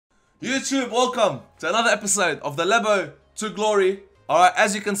YouTube, welcome to another episode of the Lebo to Glory. Alright,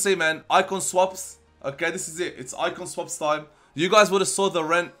 as you can see, man, icon swaps. Okay, this is it. It's icon swaps time. You guys would have saw the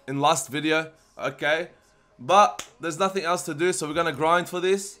rent in last video. Okay, but there's nothing else to do, so we're gonna grind for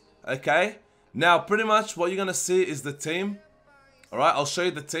this. Okay, now pretty much what you're gonna see is the team. Alright, I'll show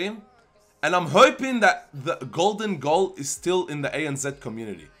you the team. And I'm hoping that the golden goal is still in the ANZ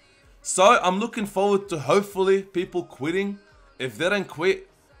community. So I'm looking forward to hopefully people quitting. If they don't quit,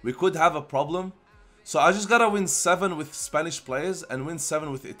 we could have a problem. So I just gotta win 7 with Spanish players and win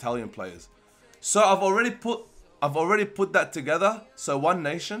 7 with Italian players. So I've already put that together. So one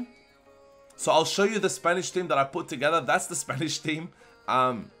nation. So I'll show you the Spanish team that I put together. That's the Spanish team.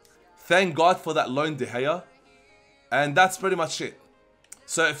 Thank God for that loan De Gea. And that's pretty much it.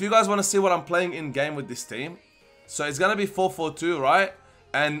 So if you guys want to see what I'm playing in game with this team, so it's gonna be 4-4-2, right?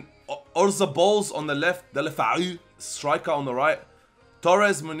 And Orzabals on the left, the Lefau striker on the right.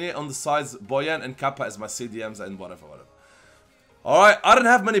 Torres, Munir on the sides, Boyan and Kappa as my CDMs and whatever. Alright, I don't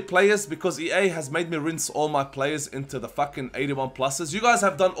have many players because EA has made me rinse all my players into the fucking 81 pluses. You guys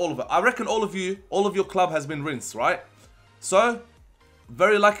have done all of it. I reckon all of your club has been rinsed, right? So,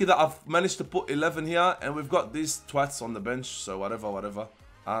 very lucky that I've managed to put 11 here and we've got these twats on the bench, so whatever.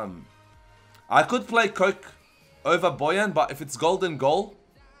 I could play Coke over Boyan, but if it's golden goal,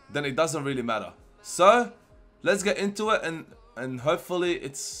 then it doesn't really matter. So, let's get into it and hopefully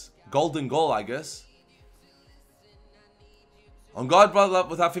it's golden goal, I guess. On God, brother,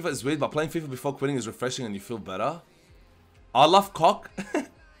 without FIFA is weird, but playing FIFA before quitting is refreshing and you feel better. I love cock.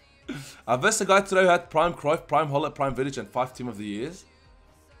 I versed a guy today who had Prime Cruyff, Prime Holland, Prime Village and 5 Team of the Years.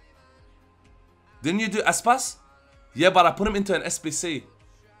 Didn't you do Aspas? Yeah, but I put him into an SBC.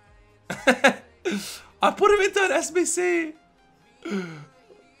 I put him into an SBC.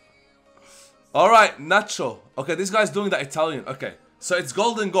 Alright, Nacho. Okay, this guy's doing the Italian. Okay, so it's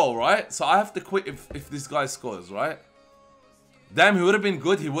golden goal, right? So I have to quit if this guy scores, right? Damn, he would have been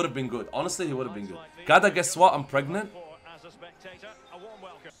good. He would have been good. Honestly, he would have been good. Gada, guess what? I'm pregnant.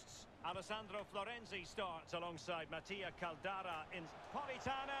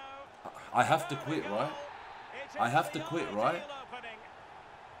 I have to quit, right? I have to quit, right?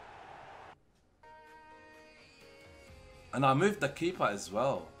 And I moved the keeper as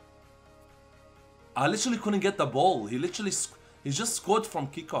well. I literally couldn't get the ball. He just scored from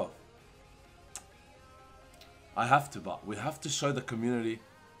kickoff. I have to, but we have to show the community.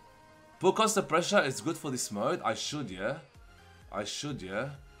 Because the pressure is good for this mode. I should, yeah.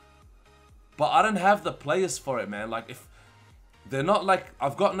 But I don't have the players for it, man. Like, if they're not like...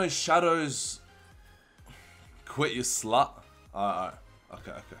 I've got no shadows. Quit, you slut. Alright.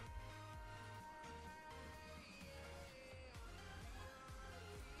 Okay.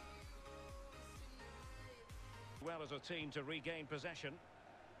 Well as a team to regain possession.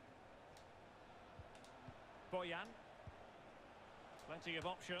 Boyan. Plenty of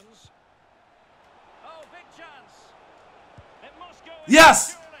options. Oh, big chance. It must go.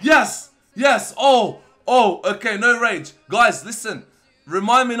 Yes. Oh, okay, no rage. Guys, listen.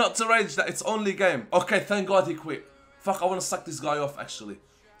 Remind me not to rage that it's only game. Okay, thank God he quit. Fuck, I want to suck this guy off actually.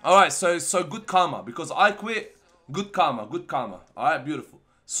 Alright, so good karma. Because I quit, good karma. Alright, beautiful.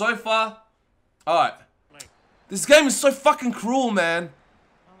 So far, alright. This game is so fucking cruel, man.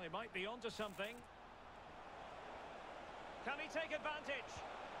 Well, they might be onto something. Can he take advantage?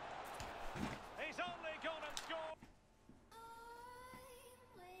 He's only gone and scored.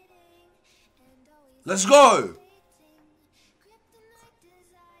 Let's go.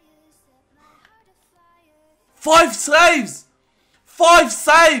 5 saves. 5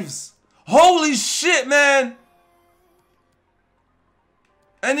 saves. Holy shit, man.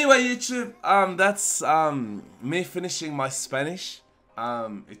 Anyway, YouTube, that's me finishing my Spanish.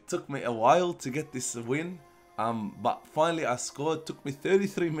 It took me a while to get this win. But finally I scored. Took me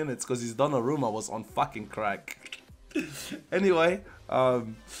 33 minutes because his Donnarumma was on fucking crack. Anyway,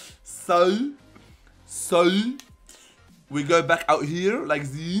 so we go back out here like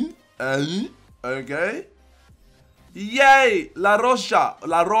this. Okay. Yay! La Roja.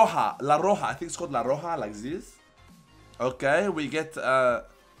 I think it's called La Roja, like this. Okay, we get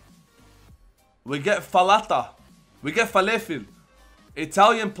falata. We get falafel.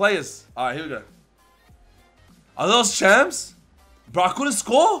 Italian players. Alright, here we go. Are those champs? Bro, I couldn't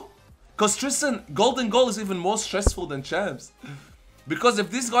score. Because Tristan, golden goal is even more stressful than champs. Because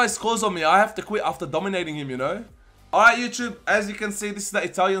if this guy scores on me, I have to quit after dominating him, you know? Alright, YouTube, as you can see, this is the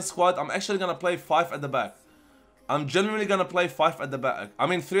Italian squad. I'm actually going to play 5 at the back. I'm genuinely going to play 5 at the back. I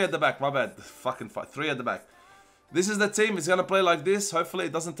mean 3 at the back, my bad. Fucking 5. 3 at the back. This is the team. It's going to play like this. Hopefully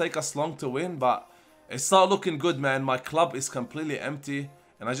it doesn't take us long to win, but it's not looking good, man. My club is completely empty.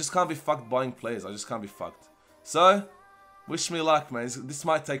 And I just can't be fucked buying players. I just can't be fucked. So, wish me luck, man. This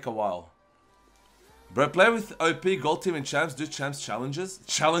might take a while. Bro, play with OP, Gold Team and Champs. Do Champs challenges.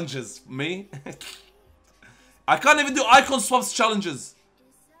 Challenges. Me? I can't even do icon swaps challenges.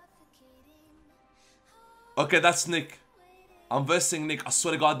 Okay, that's Nick. I'm versing Nick. I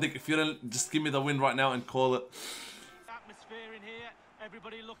swear to God, Nick, if you don't just give me the win right now and call it. Atmosphere in here.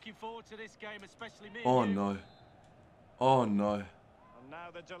 Everybody looking forward to this game, especially me. Oh no. Oh no. And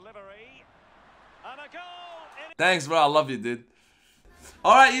now the delivery. And a goal. Thanks, bro. I love you, dude.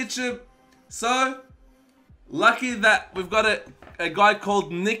 Alright, YouTube. So, lucky that we've got a guy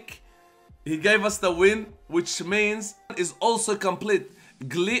called Nick. He gave us the win, which means is also complete.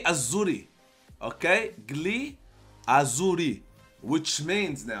 Gli Azzurri. Okay? Gli Azzurri. Which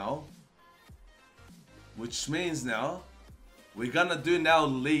means now we're gonna do now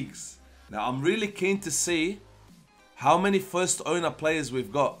leagues. Now I'm really keen to see how many first owner players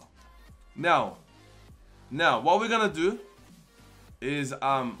we've got. Now what we're gonna do is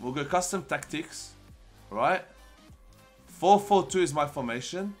we'll go custom tactics, right? 4-4-2 is my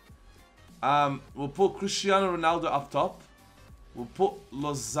formation. We'll put Cristiano Ronaldo up top. We'll put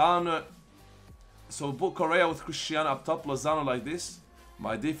Lozano. So we'll put Correa with Cristiano up top, Lozano like this.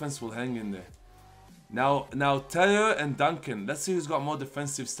 My defense will hang in there. Now Theo and Duncan. Let's see who's got more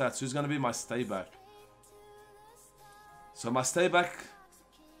defensive stats. Who's gonna be my stay back? So my stay back.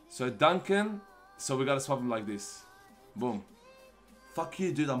 So Duncan. So we gotta swap him like this. Boom. Fuck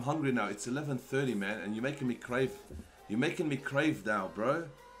you, dude. I'm hungry now. It's 11:30, man, and you're making me crave. You're making me crave now, bro.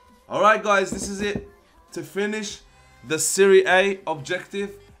 All right, guys. This is it to finish the Serie A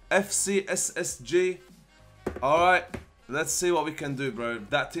objective. FCSSG. Alright, let's see what we can do, bro.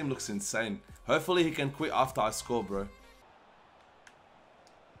 That team looks insane. Hopefully he can quit after I score, bro.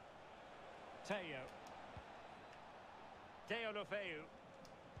 Teo Lofeu.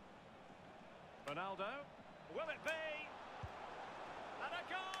 Ronaldo. Will it be? And a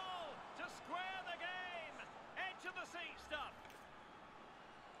goal to square the game. Edge of the seat stuff.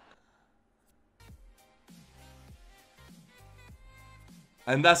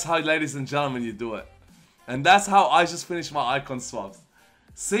 And that's how, ladies and gentlemen, you do it. And that's how I just finished my icon swaps.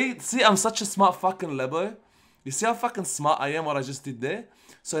 See, I'm such a smart fucking Lebo. You see how fucking smart I am, what I just did there?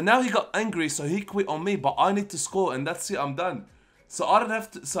 So now he got angry, so he quit on me, but I need to score, and that's it, I'm done. So I don't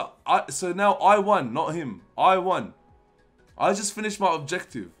have to, so now I won, not him. I won. I just finished my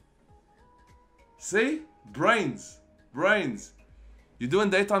objective. See? Brains. Brains. You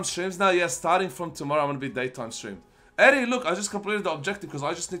doing daytime streams now? Yeah, starting from tomorrow, I'm gonna be daytime stream. Eddie, look, I just completed the objective because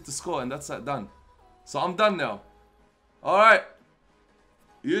I just need to score and that's that done. So I'm done now. Alright.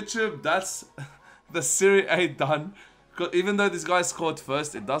 YouTube, that's the Serie A done. Even though this guy scored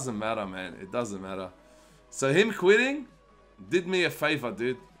first, it doesn't matter, man. It doesn't matter. So him quitting did me a favor,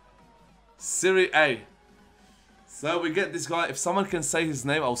 dude. Serie A. So we get this guy. If someone can say his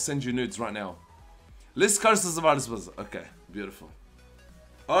name, I'll send you nudes right now. List curses about this. Okay, beautiful.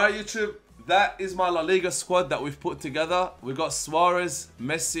 Alright, YouTube. That is my La Liga squad that we've put together. We got Suarez,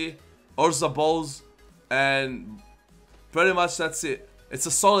 Messi, Orzabals, and pretty much that's it. It's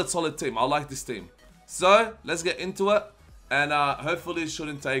a solid team. I like this team. So, let's get into it. And hopefully it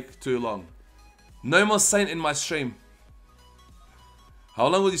shouldn't take too long. No more Saint in my stream. How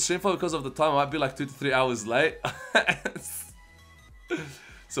long will you stream for? Because of the time, I might be like 2 to 3 hours late.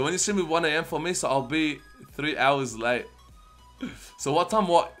 So when you stream at 1 AM for me, so I'll be 3 hours late. So what time,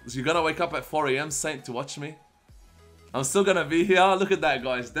 you're gonna wake up at 4 AM, Saint, to watch me? I'm still gonna be here. Look at that,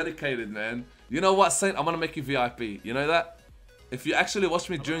 guys. Dedicated, man. You know what, Saint? I'm gonna make you VIP. You know that? If you actually watch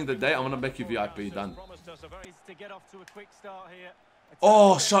me during the day, I'm gonna make you VIP. Done.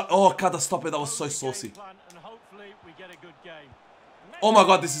 Oh, shut. Oh, Kada, stop it. That was so saucy. Oh my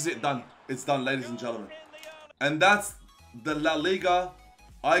God, this is it. Done. It's done, ladies and gentlemen. And that's the La Liga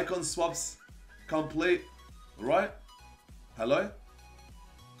icon swaps complete. Right? Hello?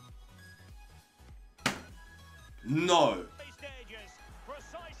 No.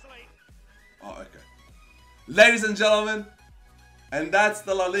 Oh, okay. Ladies and gentlemen, and that's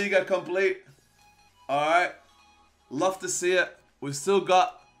the La Liga complete. Alright. Love to see it. We've still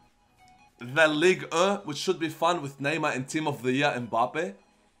got the Ligue 1, which should be fun with Neymar and Team of the Year Mbappe.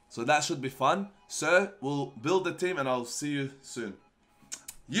 So that should be fun. So, we'll build the team and I'll see you soon.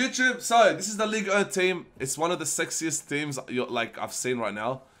 YouTube, so this is the Ligue 1 team. It's one of the sexiest teams like I've seen right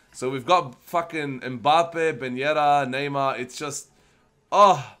now. So we've got fucking Mbappe, Ben Yedder, Neymar. It's just,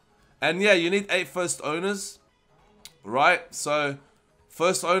 oh. And yeah, you need 8 first owners, right? So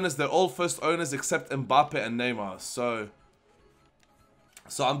first owners, they're all first owners except Mbappe and Neymar. So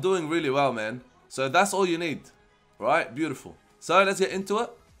I'm doing really well, man. So that's all you need, right? Beautiful. So let's get into it.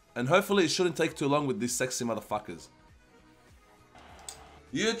 And hopefully it shouldn't take too long with these sexy motherfuckers.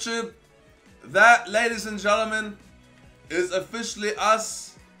 YouTube, that, ladies and gentlemen, is officially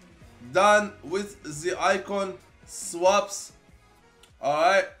us done with the icon swaps.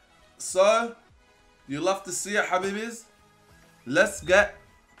 Alright, so you love to see it, Habibis. Let's get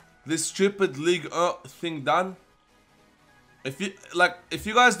this stupid League thing done. If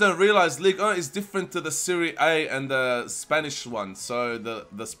you guys don't realize, League is different to the Serie A and the Spanish one, so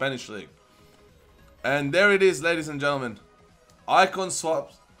the Spanish league. And there it is, ladies and gentlemen. Icon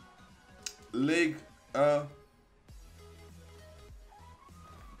swaps, League.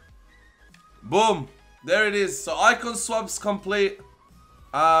 Boom, there it is. So icon swaps complete.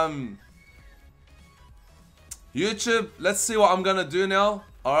 YouTube, let's see what I'm gonna do now.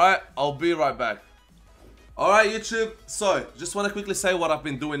 Alright, I'll be right back. Alright, YouTube, so just want to quickly say what I've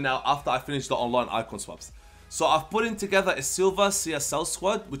been doing now after I finished the online icon swaps. So I've put in together a silver CSL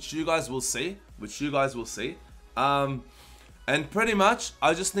squad, which you guys will see. And pretty much,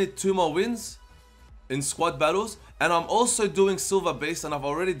 I just need 2 more wins in squad battles. And I'm also doing silver base, and I've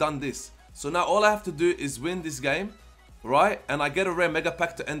already done this. So now all I have to do is win this game, right? And I get a rare mega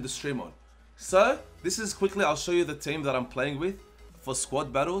pack to end the stream on. So this is quickly, I'll show you the team that I'm playing with for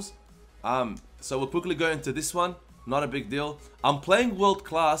squad battles. So we'll quickly go into this one. Not a big deal. I'm playing world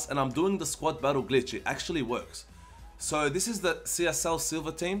class and I'm doing the squad battle glitch. It actually works. So this is the CSL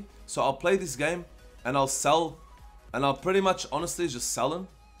silver team. So I'll play this game and I'll sell, and I'll pretty much honestly just sell him.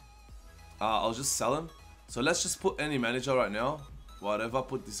 I'll just sell him. So let's just put any manager right now. Whatever,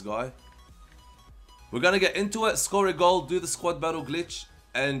 put this guy. We're gonna get into it, score a goal, do the squad battle glitch,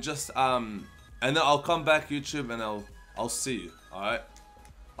 and just and then I'll come back, YouTube, and I'll see you. Alright.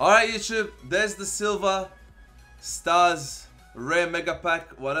 Alright, YouTube, there's the silver stars rare mega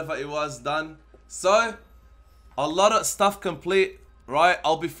pack, whatever it was, done. So a lot of stuff complete, right?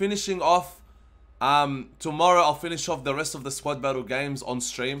 I'll be finishing off tomorrow. I'll finish off the rest of the squad battle games on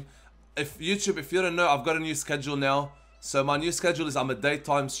stream. If YouTube, if you don't know, I've got a new schedule now. So my new schedule is I'm a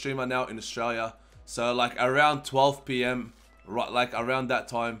daytime streamer now in Australia. So like around 12 PM, right, like around that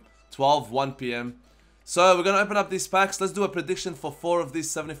time, 1 PM. So we're gonna open up these packs. Let's do a prediction for 4 of these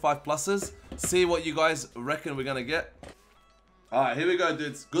 75 pluses. See what you guys reckon we're gonna get. Alright, here we go,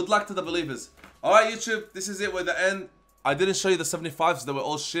 dudes. Good luck to the believers. Alright, YouTube, this is it with the end. I didn't show you the 75s, they were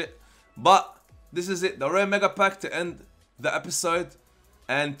all shit. But this is it, the rare mega pack to end the episode.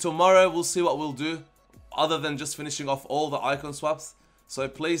 And tomorrow we'll see what we'll do, other than just finishing off all the icon swaps. So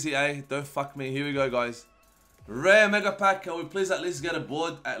please, EA, don't fuck me. Here we go, guys. Rare mega pack. Can we please at least get a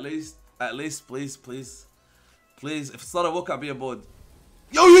board? At least, please, please. Please, if it's not a walkout, be a board.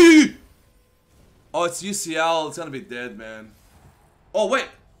 Yo, yo, yo, yo. Oh, it's UCL. It's gonna be dead, man. Oh, wait.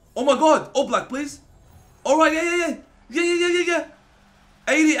 Oh my god. All black, please. Alright, yeah.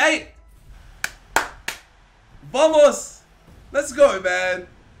 88. Vamos. Let's go, man.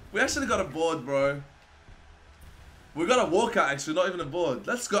 We actually got a board, bro. We got a walkout, actually, not even a board.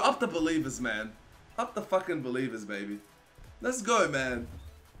 Let's go. Up the believers, man. Up the fucking believers, baby. Let's go, man.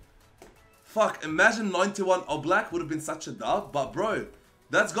 Fuck, imagine 91 Oblak would have been such a dub. But, bro,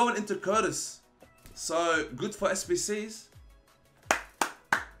 that's going into Curtis. So, good for SBCs.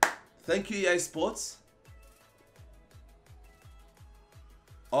 Thank you, EA Sports.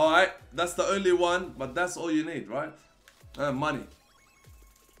 Alright, that's the only one. But that's all you need, right? Money.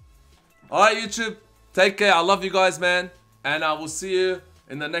 Alright, YouTube. Take care. I love you guys, man. And I will see you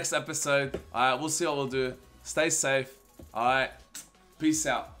in the next episode. Alright, we'll see what we'll do. Stay safe. Alright. Peace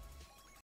out.